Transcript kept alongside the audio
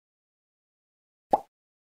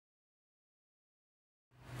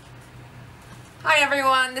Hi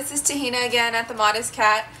everyone, this is Tahina again at the Modest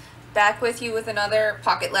Cat, back with you with another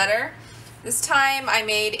pocket letter. This time I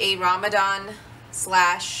made a Ramadan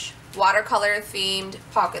slash watercolor themed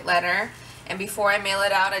pocket letter, and before I mail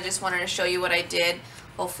it out I just wanted to show you what I did.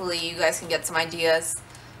 Hopefully you guys can get some ideas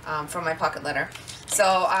from my pocket letter. So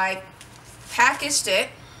I packaged it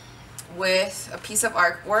with a piece of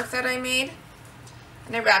artwork that I made,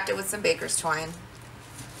 and I wrapped it with some baker's twine.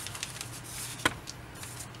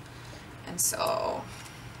 And so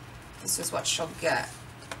this is what she'll get.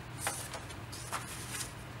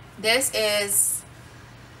 This is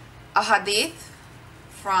a hadith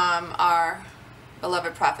from our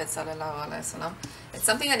beloved Prophet sallallahu alaihi wasallam. It's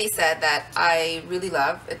something that he said that I really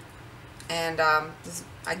love, and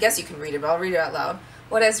I guess you can read it, but I'll read it out loud.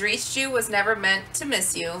 What has reached you was never meant to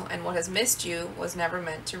miss you, and what has missed you was never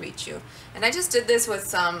meant to reach you. And I just did this with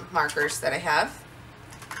some markers that I have.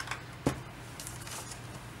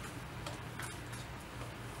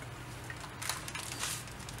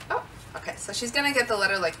 Okay, so she's gonna get the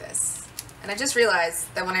letter like this. And I just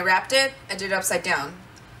realized that when I wrapped it, I did it upside down.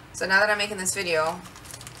 So now that I'm making this video,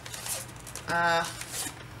 I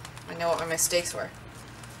know what my mistakes were.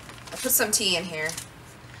 I put some tea in here.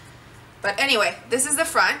 But anyway, this is the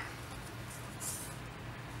front.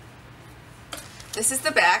 This is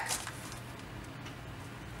the back.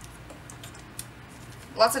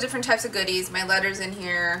 Lots of different types of goodies, my letters in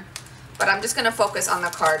here. But I'm just gonna focus on the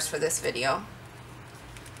cards for this video.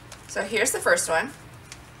 So here's the first one.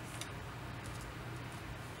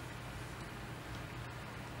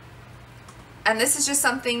 And this is just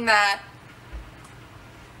something that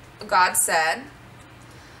God said.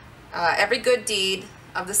 Every good deed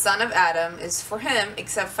of the son of Adam is for him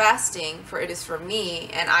except fasting, for it is for me,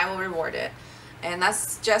 and I will reward it. And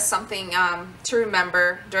that's just something to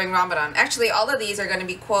remember during Ramadan. Actually, all of these are going to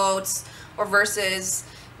be quotes or verses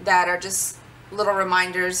that are just little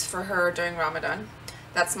reminders for her during Ramadan.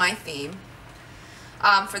 That's my theme.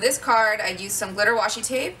 For this card, I used some glitter washi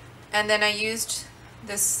tape, and then I used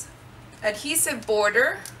this adhesive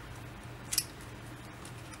border.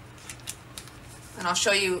 And I'll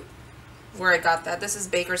show you where I got that. This is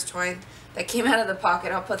baker's twine that came out of the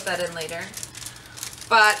pocket. I'll put that in later.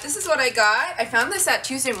 But this is what I got. I found this at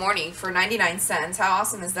Tuesday Morning for 99 cents. How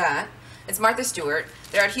awesome is that? It's Martha Stewart.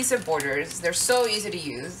 They're adhesive borders. They're so easy to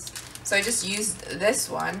use. So I just used this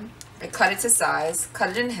one. I cut it to size, cut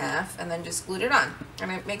it in half, and then just glued it on.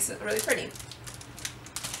 And it makes it really pretty.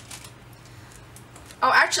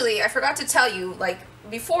 Oh, actually, I forgot to tell you, like,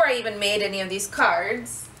 before I even made any of these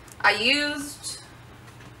cards, I used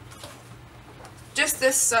just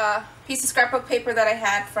this piece of scrapbook paper that I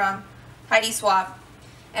had from Heidi Swap,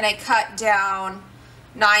 and I cut down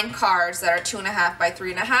 9 cards that are 2.5 by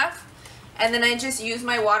 3.5, and then I just used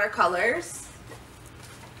my watercolors,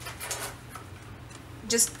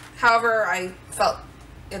 just however I felt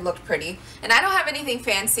it looked pretty. And I don't have anything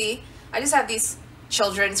fancy. I just have these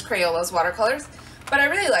children's Crayolas watercolors, but I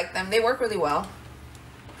really like them. They work really well.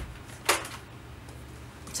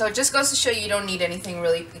 So it just goes to show you don't need anything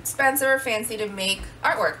really expensive or fancy to make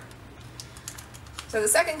artwork. So the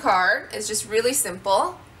second card is just really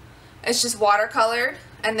simple. It's just watercolored,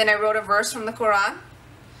 and then I wrote a verse from the Quran.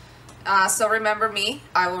 So remember me,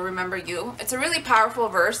 I will remember you. It's a really powerful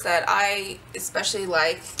verse that I especially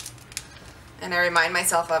like, and I remind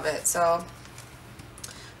myself of it. So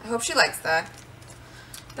I hope she likes that.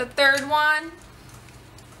 The third one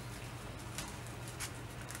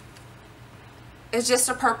is just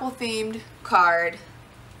a purple themed card.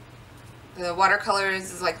 The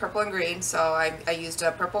watercolors is like purple and green, so I used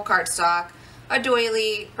a purple cardstock, a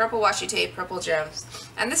doily, purple washi tape, purple gems.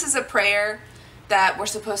 And this is a prayer that we're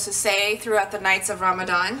supposed to say throughout the nights of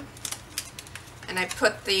Ramadan. And I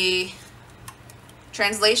put the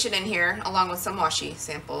translation in here along with some washi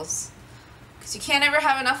samples, because you can't ever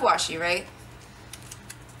have enough washi, right?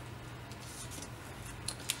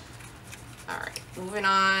 Alright, moving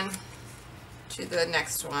on to the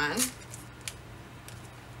next one.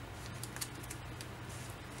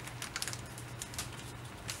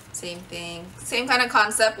 Same thing, same kind of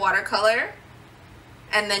concept, watercolor,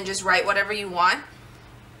 and then just write whatever you want.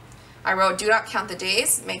 I wrote, do not count the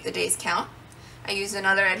days, make the days count. I used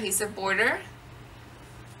another adhesive border,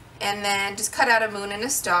 and then just cut out a moon and a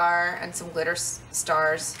star and some glitter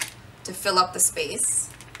stars to fill up the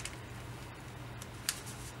space.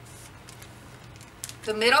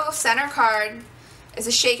 The middle center card is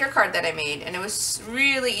a shaker card that I made, and it was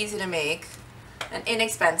really easy to make and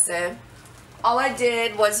inexpensive. All I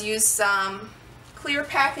did was use some clear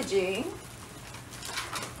packaging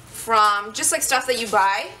from just like stuff that you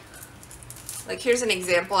buy. Like here's an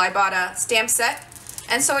example. I bought a stamp set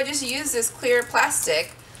And so I just used this clear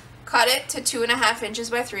plastic, cut it to 2.5 inches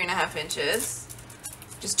by 3.5 inches,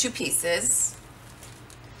 just 2 pieces.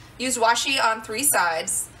 Used washi on 3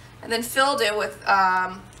 sides, and then filled it with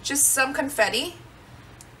just some confetti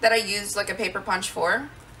that I used like a paper punch for,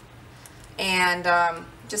 and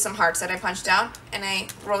just some hearts that I punched out, and I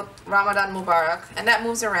wrote Ramadan Mubarak, and that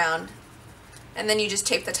moves around, and then you just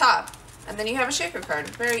tape the top, and then you have a shaker card.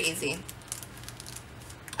 Very easy.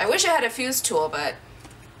 I wish I had a fuse tool, but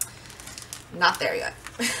not there yet.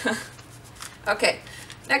 Okay,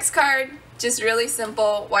 next card, just really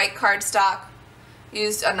simple white cardstock.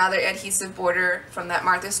 Used another adhesive border from that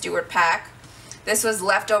Martha Stewart pack. This was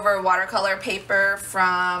leftover watercolor paper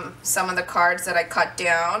from some of the cards that I cut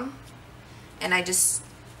down, and I just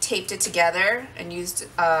taped it together and used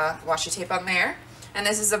washi tape on there. And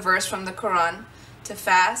this is a verse from the Quran: "To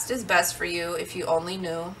fast is best for you if you only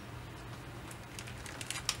knew."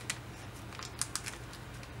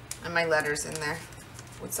 And my letters in there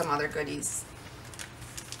with some other goodies.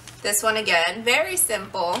 This one again, very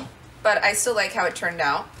simple, but I still like how it turned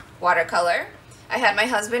out. Watercolor. I had my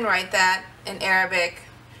husband write that in Arabic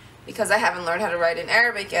because I haven't learned how to write in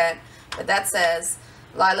Arabic yet, but that says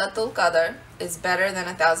Laylatul Qadr is better than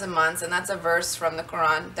 1,000 months, and that's a verse from the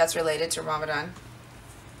Quran that's related to Ramadan.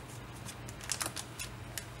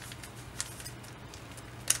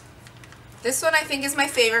 This one I think is my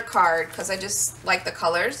favorite card because I just like the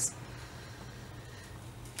colors.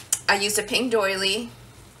 I used a pink doily,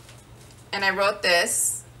 and I wrote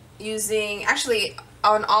this using, actually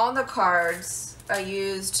on all the cards I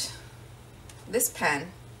used this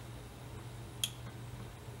pen.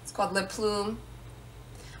 It's called Le Plume.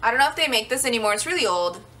 I don't know if they make this anymore. It's really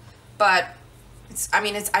old, but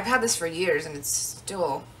I've had this for years and it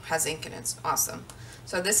still has ink and it's awesome.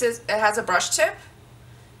 So it has a brush tip,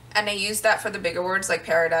 and I use that for the bigger words like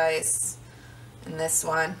paradise and this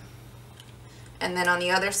one. And then on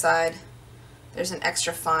the other side, there's an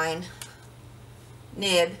extra fine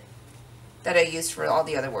nib that I used for all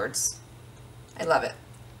the other words. I love it.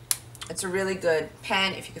 It's a really good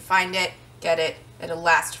pen. If you can find it, get it. It'll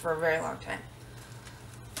last for a very long time.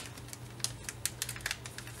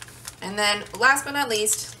 And then last but not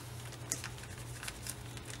least,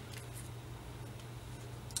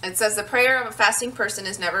 it says the prayer of a fasting person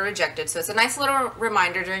is never rejected. So it's a nice little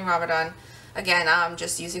reminder during Ramadan. Again, I'm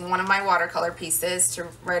just using one of my watercolor pieces to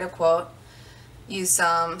write a quote. Use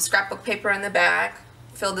some scrapbook paper in the back,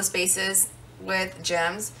 fill the spaces with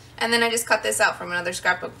gems, and then I just cut this out from another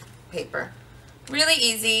scrapbook paper. Really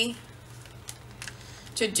easy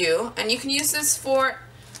to do, and you can use this for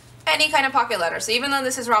any kind of pocket letter. So even though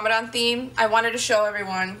this is Ramadan theme, I wanted to show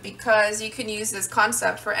everyone because you can use this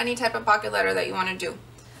concept for any type of pocket letter that you want to do.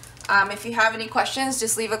 If you have any questions,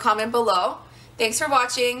 just leave a comment below. Thanks for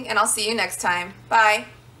watching, and I'll see you next time. Bye.